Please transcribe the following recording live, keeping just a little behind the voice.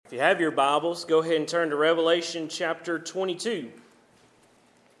If you have your Bibles, go ahead and turn to Revelation chapter 22.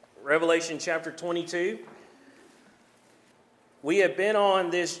 Revelation chapter 22. We have been on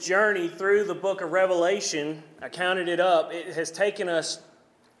this journey through the book of Revelation. I counted it up. It has taken us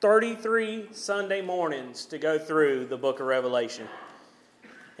 33 Sunday mornings to go through the book of Revelation.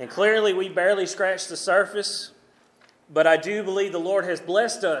 And clearly we barely scratched the surface, but I do believe the Lord has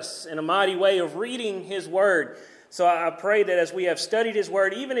blessed us in a mighty way of reading His Word. So I pray that as we have studied His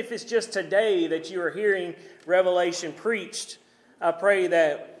Word, even if it's just today that you are hearing Revelation preached, I pray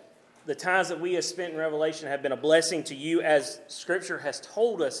that the times that we have spent in Revelation have been a blessing to you, as Scripture has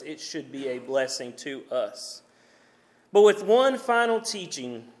told us it should be a blessing to us. But with one final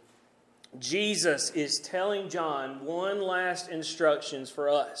teaching, Jesus is telling John one last instructions for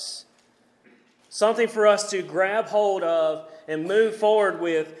us. Something for us to grab hold of and move forward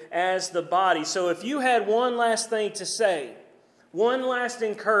with as the body. So if you had one last thing to say, one last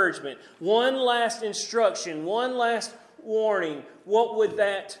encouragement, one last instruction, one last warning, what would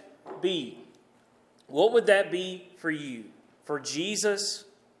that be? What would that be for you? For Jesus,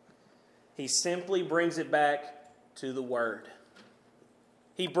 He simply brings it back to the Word.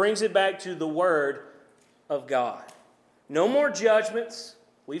 He brings it back to the Word of God. No more judgments.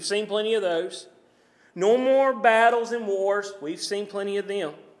 We've seen plenty of those. No more battles and wars. We've seen plenty of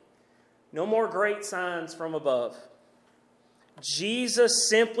them. No more great signs from above. Jesus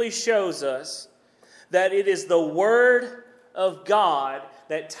simply shows us that it is the Word of God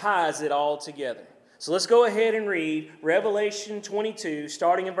that ties it all together. So let's go ahead and read Revelation 22,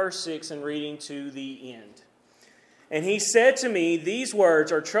 starting in verse 6 and reading to the end. And he said to me, these words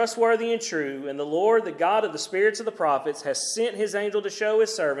are trustworthy and true, and the Lord, the God of the spirits of the prophets, has sent His angel to show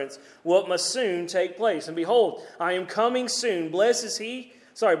His servants what must soon take place. And behold, I am coming soon. Blessed is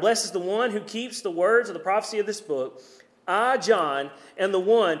the one who keeps the words of the prophecy of this book. I, John, am the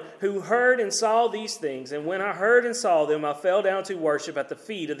one who heard and saw these things. And when I heard and saw them, I fell down to worship at the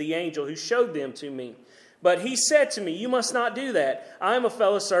feet of the angel who showed them to me. But he said to me, you must not do that. I am a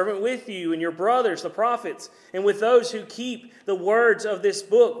fellow servant with you and your brothers, the prophets, and with those who keep the words of this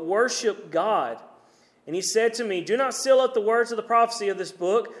book. Worship God. And he said to me, do not seal up the words of the prophecy of this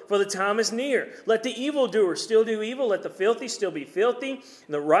book, for the time is near. Let the evildoer still do evil, let the filthy still be filthy, and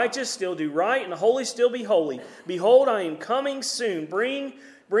the righteous still do right, and the holy still be holy. Behold, I am coming soon,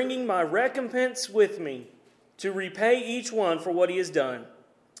 bringing my recompense with me, to repay each one for what he has done.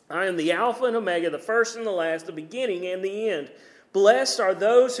 I am the Alpha and Omega, the first and the last, the beginning and the end. Blessed are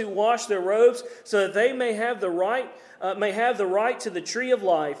those who wash their robes, so that they may have the right to the tree of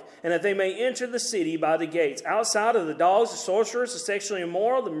life, and that they may enter the city by the gates. Outside of the dogs, the sorcerers, the sexually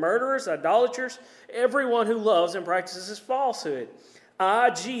immoral, the murderers, idolaters, everyone who loves and practices falsehood.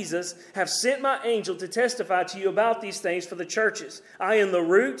 I, Jesus, have sent my angel to testify to you about these things for the churches. I am the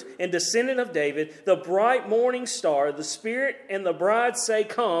root and descendant of David, the bright morning star. The Spirit and the bride say,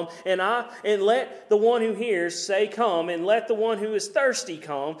 come, and let the one who hears say, come, and let the one who is thirsty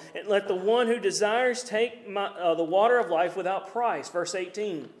come, and let the one who desires take the water of life without price. Verse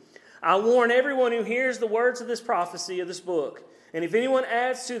 18. I warn everyone who hears the words of this prophecy of this book. And if anyone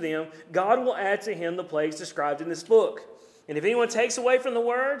adds to them, God will add to him the plagues described in this book. And if anyone takes away from the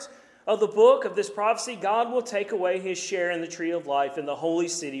words of the book of this prophecy, God will take away his share in the tree of life in the holy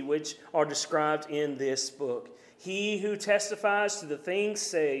city, which are described in this book. He who testifies to the things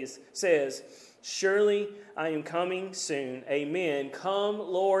says, surely I am coming soon. Amen. Come,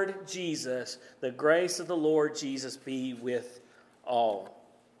 Lord Jesus. The grace of the Lord Jesus be with all.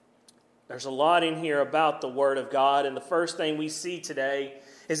 There's a lot in here about the Word of God, and the first thing we see today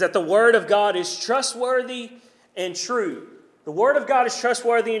is that the Word of God is trustworthy and true. The Word of God is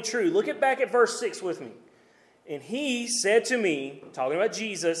trustworthy and true. Look back at verse 6 with me. And he said to me, talking about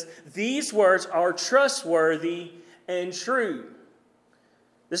Jesus, these words are trustworthy and true.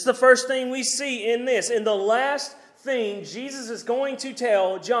 This is the first thing we see in this. In the last thing Jesus is going to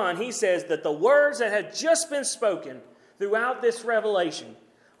tell John, he says that the words that have just been spoken throughout this revelation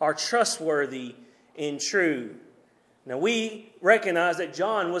are trustworthy and true. Now we recognize that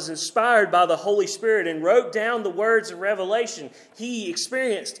John was inspired by the Holy Spirit and wrote down the words of Revelation. He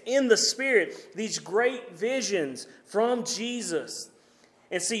experienced in the Spirit these great visions from Jesus.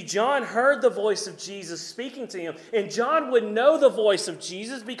 And see, John heard the voice of Jesus speaking to him. And John would know the voice of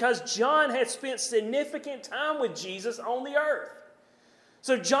Jesus because John had spent significant time with Jesus on the earth.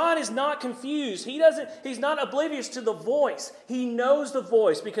 So John is not confused. He's not oblivious to the voice. He knows the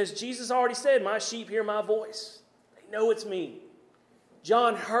voice because Jesus already said, my sheep hear my voice. Know it's me.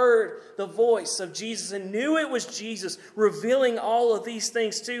 John heard the voice of Jesus and knew it was Jesus revealing all of these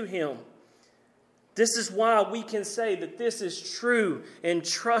things to him. This is why we can say that this is true and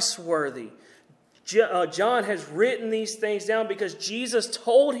trustworthy. John has written these things down because Jesus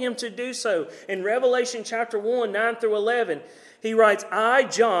told him to do so. In Revelation chapter 1, 9 through 11, he writes, I,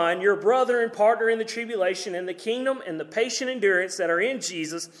 John, your brother and partner in the tribulation and the kingdom and the patient endurance that are in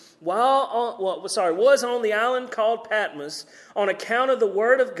Jesus, was on the island called Patmos on account of the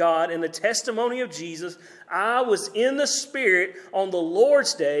word of God and the testimony of Jesus. I was in the Spirit on the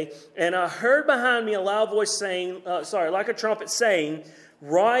Lord's day, and I heard behind me a loud voice saying, like a trumpet saying,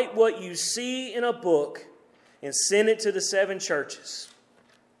 write what you see in a book and send it to the 7 churches.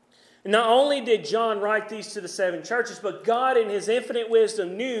 And not only did John write these to the 7 churches, but God in His infinite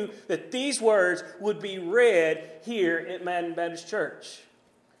wisdom knew that these words would be read here at Madden Baptist Church.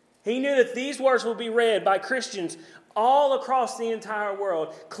 He knew that these words would be read by Christians all across the entire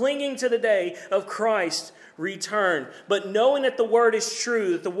world, clinging to the day of Christ's return. But knowing that the Word is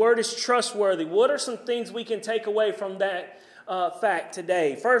true, that the Word is trustworthy, what are some things we can take away from that fact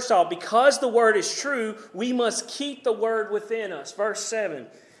today? First off, because the Word is true, we must keep the Word within us. Verse 7,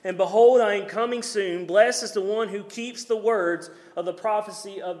 and behold, I am coming soon. Blessed is the one who keeps the words of the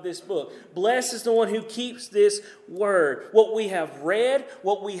prophecy of this book. Blessed is the one who keeps this word. What we have read,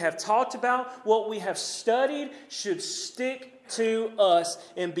 what we have talked about, what we have studied should stick to us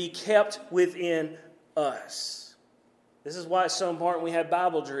and be kept within us. This is why it's so important we have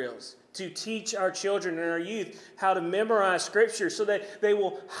Bible drills, to teach our children and our youth how to memorize Scripture so that they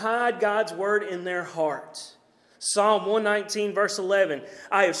will hide God's Word in their heart. Psalm 119 verse 11,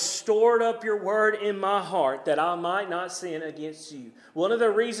 I have stored up your word in my heart that I might not sin against you. One of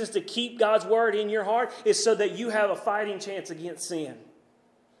the reasons to keep God's word in your heart is so that you have a fighting chance against sin.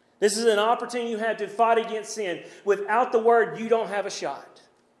 This is an opportunity you have to fight against sin. Without the word, you don't have a shot.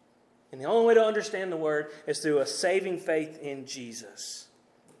 And the only way to understand the word is through a saving faith in Jesus.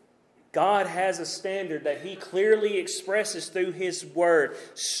 God has a standard that He clearly expresses through His Word.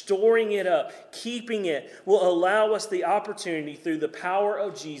 Storing it up, keeping it, will allow us the opportunity through the power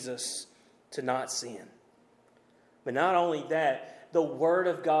of Jesus to not sin. But not only that, the Word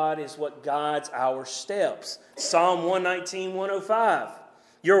of God is what guides our steps. Psalm 119, 105.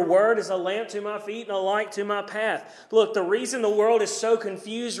 Your word is a lamp to my feet and a light to my path. Look, the reason the world is so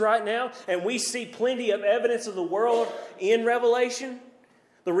confused right now, and we see plenty of evidence of the world in Revelation,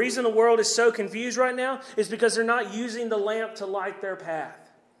 the reason the world is so confused right now is because they're not using the lamp to light their path.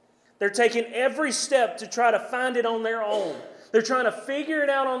 They're taking every step to try to find it on their own. They're trying to figure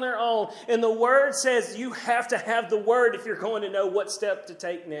it out on their own. And the Word says you have to have the Word if you're going to know what step to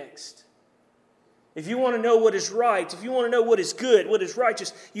take next. If you want to know what is right, if you want to know what is good, what is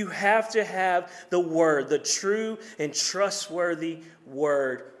righteous, you have to have the Word, the true and trustworthy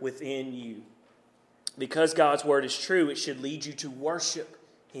Word within you. Because God's Word is true, it should lead you to worship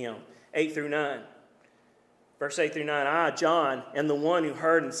Him. 8 through 9. Verse 8 through 9. I, John, am the one who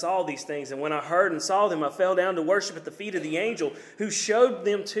heard and saw these things. And when I heard and saw them, I fell down to worship at the feet of the angel who showed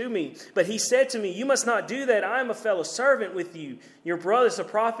them to me. But he said to me, you must not do that. I am a fellow servant with you, your brothers the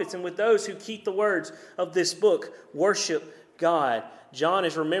prophets, and with those who keep the words of this book. Worship God. John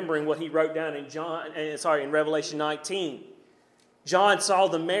is remembering what he wrote down in Revelation 19. John saw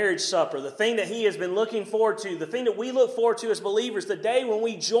the marriage supper, the thing that he has been looking forward to, the thing that we look forward to as believers, the day when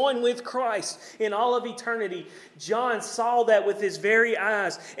we join with Christ in all of eternity. John saw that with his very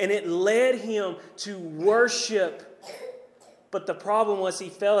eyes, and it led him to worship. But the problem was he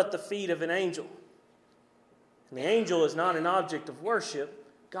fell at the feet of an angel. And the angel is not an object of worship.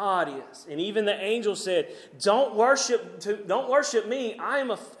 God is. And even the angel said, don't worship me. I am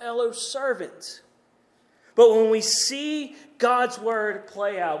a fellow servant. But when we see God's Word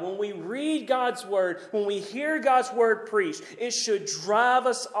play out, when we read God's Word, when we hear God's Word preached, it should drive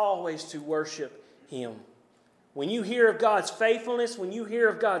us always to worship Him. When you hear of God's faithfulness, when you hear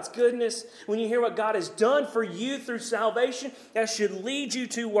of God's goodness, when you hear what God has done for you through salvation, that should lead you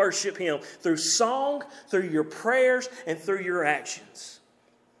to worship Him through song, through your prayers, and through your actions.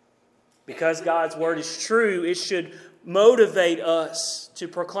 Because God's Word is true, it should motivate us to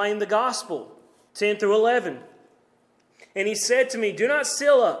proclaim the gospel. 10 through 11. And he said to me, do not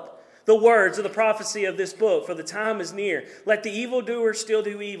seal up the words of the prophecy of this book, for the time is near. Let the evildoer still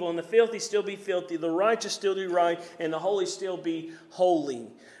do evil, and the filthy still be filthy, the righteous still do right, and the holy still be holy.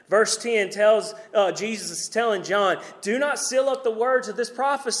 Verse 10 tells, Jesus is telling John, do not seal up the words of this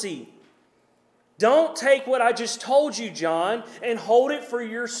prophecy. Don't take what I just told you, John, and hold it for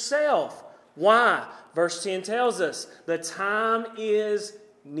yourself. Why? Verse 10 tells us, the time is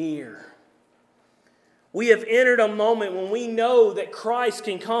near. We have entered a moment when we know that Christ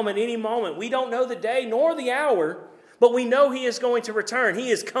can come at any moment. We don't know the day nor the hour, but we know He is going to return.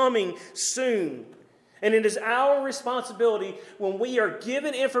 He is coming soon. And it is our responsibility when we are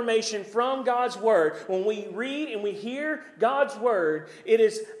given information from God's Word, when we read and we hear God's Word, it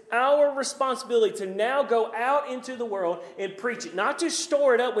is our responsibility to now go out into the world and preach it. Not to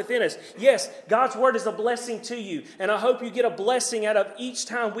store it up within us. Yes, God's Word is a blessing to you. And I hope you get a blessing out of each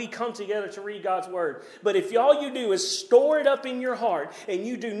time we come together to read God's Word. But if all you do is store it up in your heart and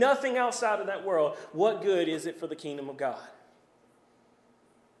you do nothing outside of that world, what good is it for the kingdom of God?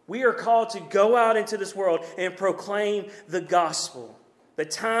 We are called to go out into this world and proclaim the gospel. The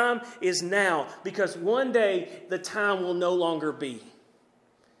time is now, because one day the time will no longer be.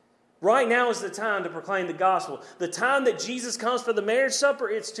 Right now is the time to proclaim the gospel. The time that Jesus comes for the marriage supper,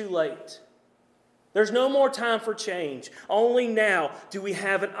 it's too late. There's no more time for change. Only now do we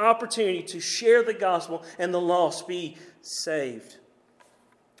have an opportunity to share the gospel and the lost be saved.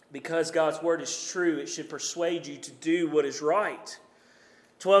 Because God's word is true, it should persuade you to do what is right.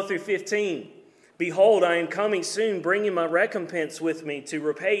 12 through 15. Behold, I am coming soon, bringing my recompense with me to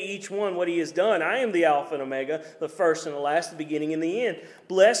repay each one what he has done. I am the Alpha and Omega, the first and the last, the beginning and the end.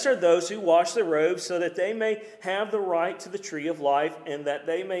 Blessed are those who wash their robes, so that they may have the right to the tree of life, and that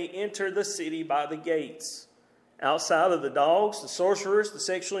they may enter the city by the gates. Outside of the dogs, the sorcerers, the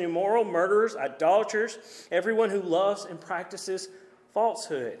sexually immoral, murderers, idolaters, everyone who loves and practices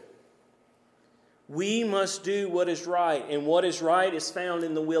falsehood. We must do what is right, and what is right is found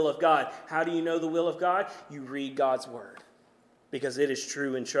in the will of God. How do you know the will of God? You read God's word, because it is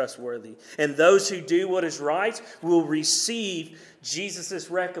true and trustworthy. And those who do what is right will receive Jesus'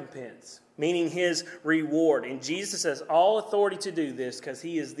 recompense, meaning his reward. And Jesus has all authority to do this because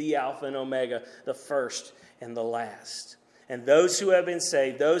he is the Alpha and Omega, the first and the last. And those who have been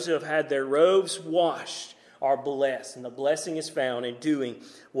saved, those who have had their robes washed, are blessed. And the blessing is found in doing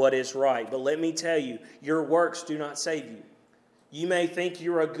what is right. But let me tell you, your works do not save you. You may think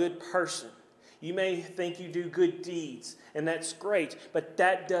you're a good person. You may think you do good deeds. And that's great. But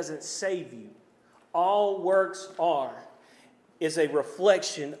that doesn't save you. All works is a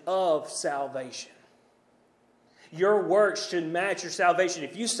reflection of salvation. Your works should match your salvation.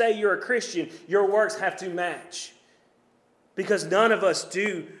 If you say you're a Christian, your works have to match. Because none of us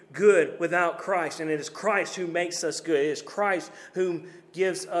do good without Christ. And it is Christ who makes us good. It is Christ who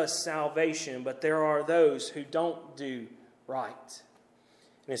gives us salvation. But there are those who don't do right.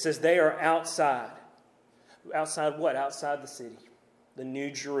 And it says they are outside. Outside what? Outside the city. The New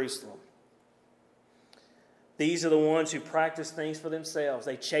Jerusalem. These are the ones who practice things for themselves.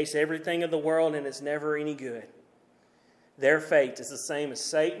 They chase everything of the world and it's never any good. Their fate is the same as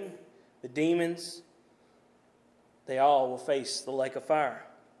Satan, the demons. They all will face the lake of fire.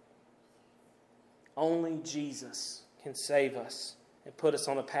 Only Jesus can save us and put us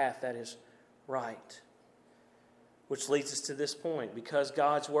on a path that is right. Which leads us to this point. Because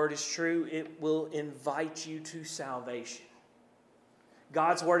God's word is true, it will invite you to salvation.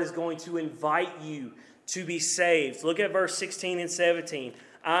 God's word is going to invite you to be saved. Look at verse 16 and 17.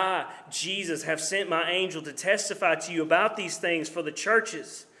 I, Jesus, have sent my angel to testify to you about these things for the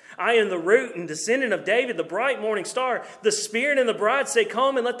churches. I am the root and descendant of David, the bright morning star. The Spirit and the bride say,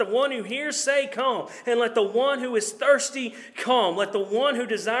 come, and let the one who hears say, come. And let the one who is thirsty come. Let the one who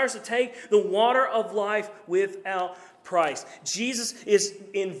desires to take the water of life without price. Jesus is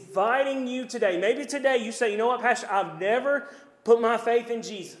inviting you today. Maybe today you say, you know what, Pastor, I've never put my faith in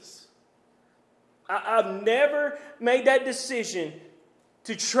Jesus. I've never made that decision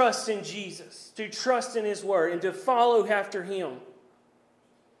to trust in Jesus, to trust in His Word, and to follow after Him.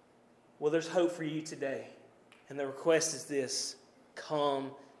 Well, there's hope for you today. And the request is this: come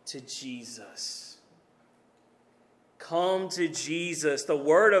to Jesus. Come to Jesus. The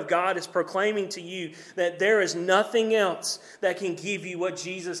Word of God is proclaiming to you that there is nothing else that can give you what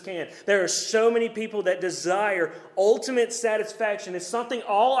Jesus can. There are so many people that desire ultimate satisfaction. It's something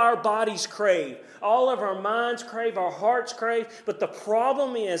all our bodies crave. All of our minds crave, our hearts crave. But the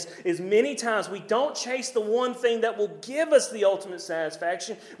problem is many times we don't chase the one thing that will give us the ultimate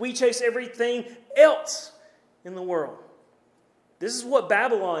satisfaction. We chase everything else in the world. This is what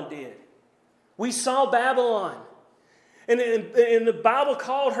Babylon did. We saw Babylon. And the Bible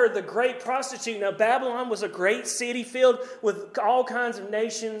called her the great prostitute. Now, Babylon was a great city filled with all kinds of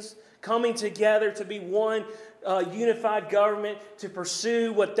nations coming together to be one unified government to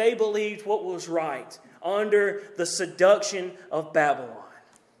pursue what they believed what was right under the seduction of Babylon.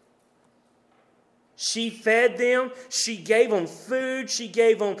 She fed them. She gave them food. She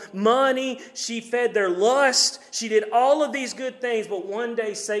gave them money. She fed their lust. She did all of these good things. But one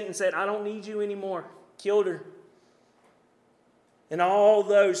day Satan said, I don't need you anymore. Killed her. And all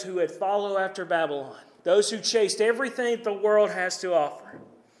those who had followed after Babylon, those who chased everything the world has to offer,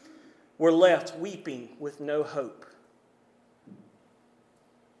 were left weeping with no hope.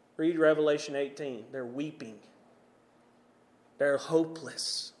 Read Revelation 18. They're weeping. They're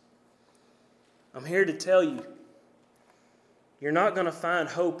hopeless. I'm here to tell you, you're not going to find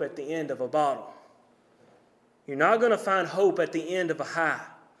hope at the end of a bottle. You're not going to find hope at the end of a high.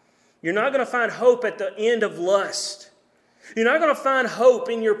 You're not going to find hope at the end of lust. You're not going to find hope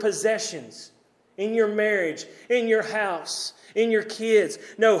in your possessions, in your marriage, in your house, in your kids.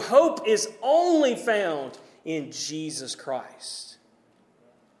 No, hope is only found in Jesus Christ.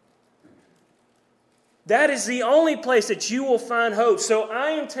 That is the only place that you will find hope. So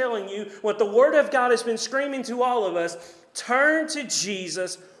I am telling you what the Word of God has been screaming to all of us. Turn to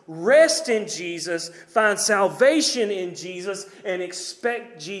Jesus, rest in Jesus, find salvation in Jesus, and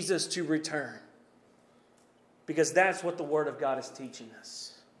expect Jesus to return. Because that's what the Word of God is teaching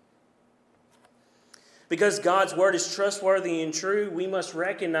us. Because God's Word is trustworthy and true, we must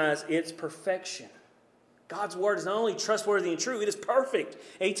recognize its perfection. God's Word is not only trustworthy and true, it is perfect.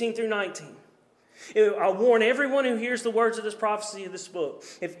 18 through 19. I warn everyone who hears the words of this prophecy of this book.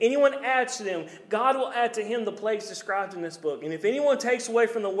 If anyone adds to them, God will add to him the plagues described in this book. And if anyone takes away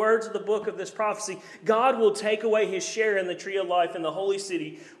from the words of the book of this prophecy, God will take away his share in the tree of life in the holy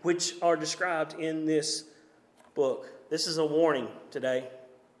city, which are described in this book. This is a warning today.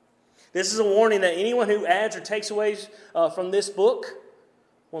 This is a warning that anyone who adds or takes away from this book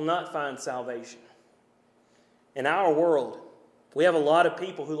will not find salvation. In our world, we have a lot of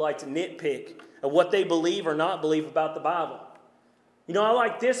people who like to nitpick of what they believe or not believe about the Bible. You know, I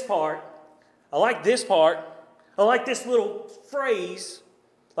like this part. I like this part. I like this little phrase,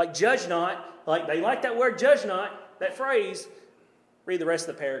 like judge not. Like they like that word judge not, that phrase. Read the rest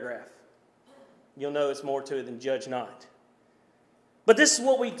of the paragraph. You'll know it's more to it than judge not. But this is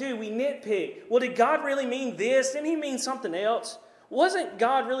what we do. We nitpick. Well, did God really mean this? Didn't he mean something else? Wasn't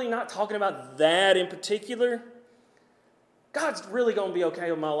God really not talking about that in particular? God's really going to be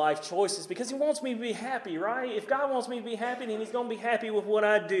okay with my life choices because he wants me to be happy, right? If God wants me to be happy, then he's going to be happy with what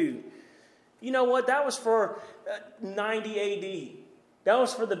I do. You know what? That was for 90 AD. That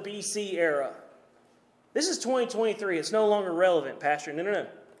was for the BC era. This is 2023. It's no longer relevant, Pastor. No.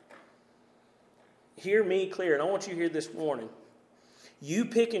 Hear me clear, and I want you to hear this warning. You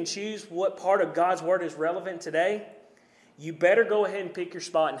pick and choose what part of God's Word is relevant today, you better go ahead and pick your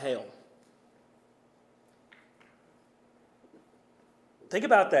spot in hell. Think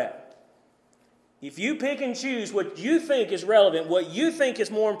about that. If you pick and choose what you think is relevant, what you think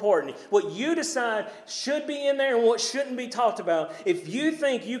is more important, what you decide should be in there and what shouldn't be talked about, if you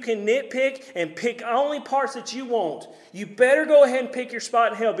think you can nitpick and pick only parts that you want, you better go ahead and pick your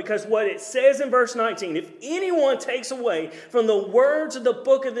spot in hell, because what it says in verse 19, if anyone takes away from the words of the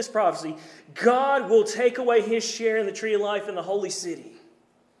book of this prophecy, God will take away his share in the tree of life in the holy city.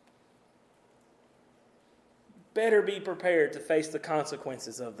 Better be prepared to face the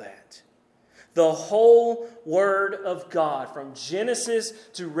consequences of that. The whole Word of God, from Genesis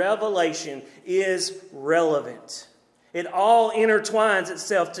to Revelation, is relevant. It all intertwines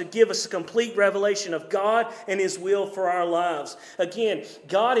itself to give us a complete revelation of God and his will for our lives. Again,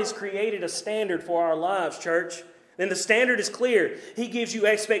 God has created a standard for our lives, church. And the standard is clear. He gives you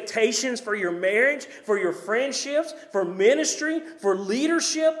expectations for your marriage, for your friendships, for ministry, for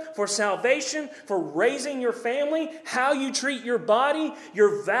leadership, for salvation, for raising your family, how you treat your body,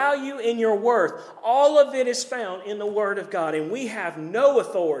 your value, and your worth. All of it is found in the Word of God, and we have no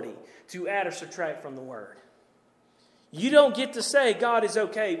authority to add or subtract from the Word. You don't get to say God is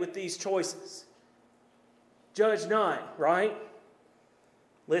okay with these choices. Judge not, right?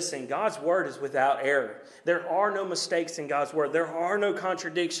 Listen, God's Word is without error. There are no mistakes in God's Word. There are no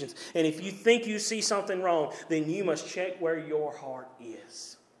contradictions. And if you think you see something wrong, then you must check where your heart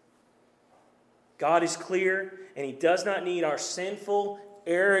is. God is clear, and he does not need our sinful,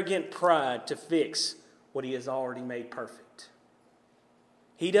 arrogant pride to fix what he has already made perfect.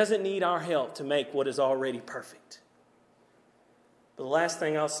 He doesn't need our help to make what is already perfect. But the last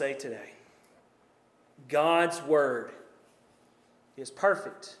thing I'll say today, God's Word is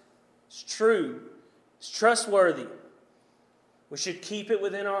perfect. It's true. It's trustworthy. We should keep it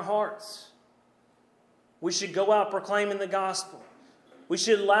within our hearts. We should go out proclaiming the gospel. We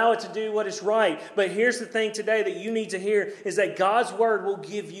should allow it to do what is right. But here's the thing today that you need to hear is that God's Word will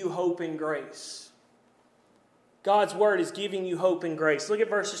give you hope and grace. God's Word is giving you hope and grace. Look at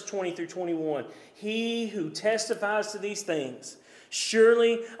verses 20 through 21. He who testifies to these things,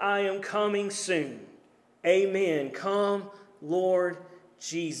 surely I am coming soon. Amen. Come, Lord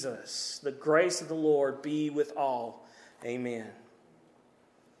Jesus. The grace of the Lord be with all. Amen.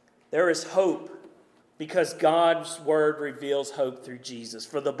 There is hope Because God's word reveals hope through Jesus.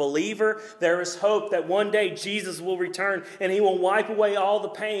 For the believer, there is hope that one day Jesus will return and He will wipe away all the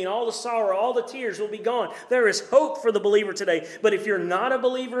pain, all the sorrow, all the tears will be gone. There is hope for the believer today. But if you're not a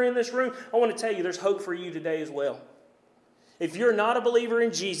believer in this room, I want to tell you there's hope for you today as well. If you're not a believer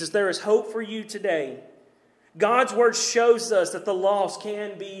in Jesus, there is hope for you today. God's word shows us that the lost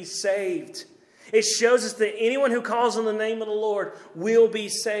can be saved. It shows us that anyone who calls on the name of the Lord will be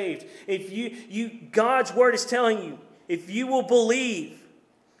saved. God's word is telling you, if you will believe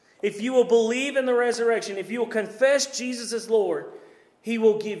in the resurrection, if you will confess Jesus as Lord, He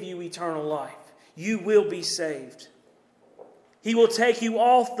will give you eternal life. You will be saved. He will take you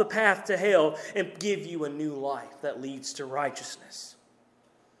off the path to hell and give you a new life that leads to righteousness.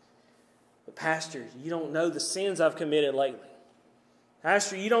 But Pastor, you don't know the sins I've committed lately.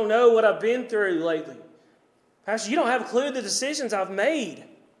 Pastor, you don't know what I've been through lately. Pastor, you don't have a clue the decisions I've made.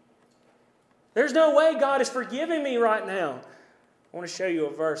 There's no way God is forgiving me right now. I want to show you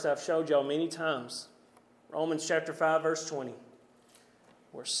a verse I've showed y'all many times. Romans chapter 5, verse 20.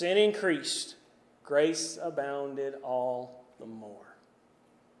 Where sin increased, grace abounded all the more.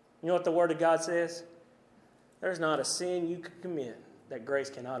 You know what the Word of God says? There's not a sin you could commit that grace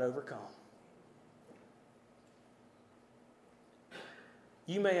cannot overcome.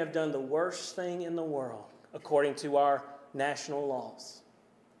 You may have done the worst thing in the world according to our national laws.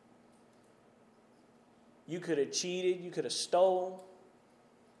 You could have cheated, you could have stolen,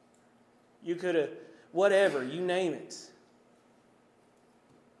 you could have whatever, you name it.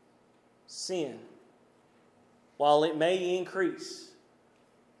 Sin, while it may increase,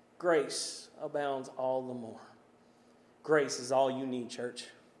 grace abounds all the more. Grace is all you need, church.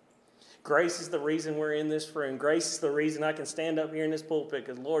 Grace is the reason we're in this room. Grace is the reason I can stand up here in this pulpit,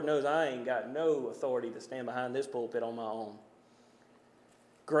 because Lord knows I ain't got no authority to stand behind this pulpit on my own.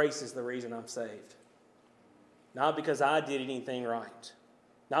 Grace is the reason I'm saved. Not because I did anything right.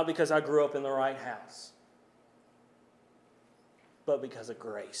 Not because I grew up in the right house. But because of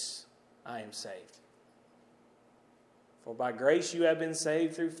grace, I am saved. For by grace you have been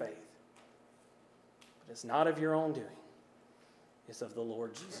saved through faith. But it's not of your own doing. It's of the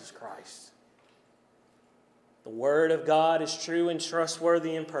Lord Jesus Christ. The Word of God is true and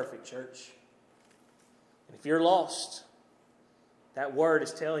trustworthy and perfect, church. And if you're lost, that Word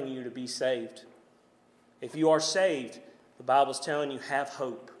is telling you to be saved. If you are saved, the Bible's telling you have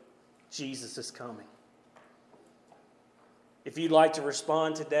hope. Jesus is coming. If you'd like to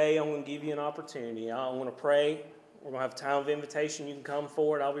respond today, I'm going to give you an opportunity. I want to pray. We're going to have a time of invitation. You can come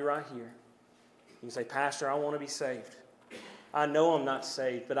forward. I'll be right here. You can say, Pastor, I want to be saved. I know I'm not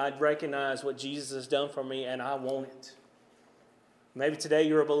saved, but I recognize what Jesus has done for me, and I want it. Maybe today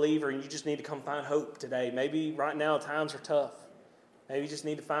you're a believer and you just need to come find hope today. Maybe right now times are tough. Maybe you just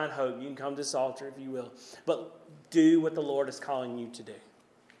need to find hope. You can come to this altar if you will. But do what the Lord is calling you to do.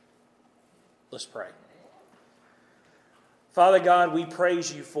 Let's pray. Father God, we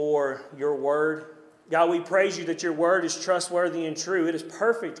praise you for your word. God, we praise you that your word is trustworthy and true. It is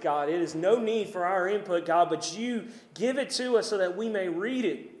perfect, God. It is no need for our input, God, but you give it to us so that we may read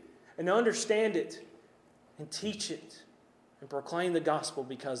it and understand it and teach it and proclaim the gospel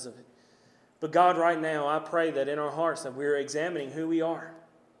because of it. But God, right now, I pray that in our hearts that we're examining who we are.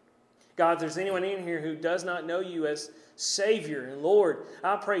 God, if there's anyone in here who does not know you as Savior and Lord,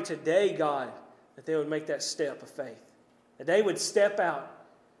 I pray today, God, that they would make that step of faith. That they would step out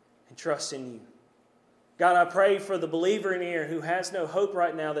and trust in you. God, I pray for the believer in here who has no hope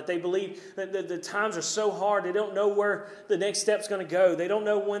right now, that they believe that the times are so hard, they don't know where the next step's going to go. They don't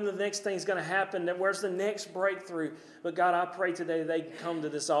know when the next thing's going to happen, that where's the next breakthrough. But God, I pray today they can come to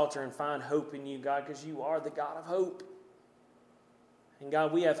this altar and find hope in you, God, because you are the God of hope. And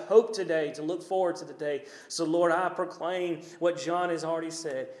God, we have hope today to look forward to the day. So Lord, I proclaim what John has already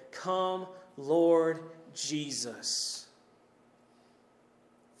said. Come, Lord Jesus.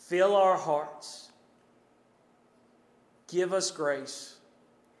 Fill our hearts. Give us grace.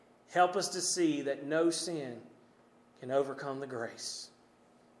 Help us to see that no sin can overcome the grace.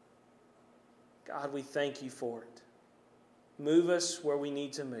 God, we thank you for it. Move us where we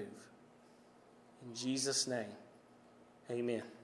need to move. In Jesus' name, amen.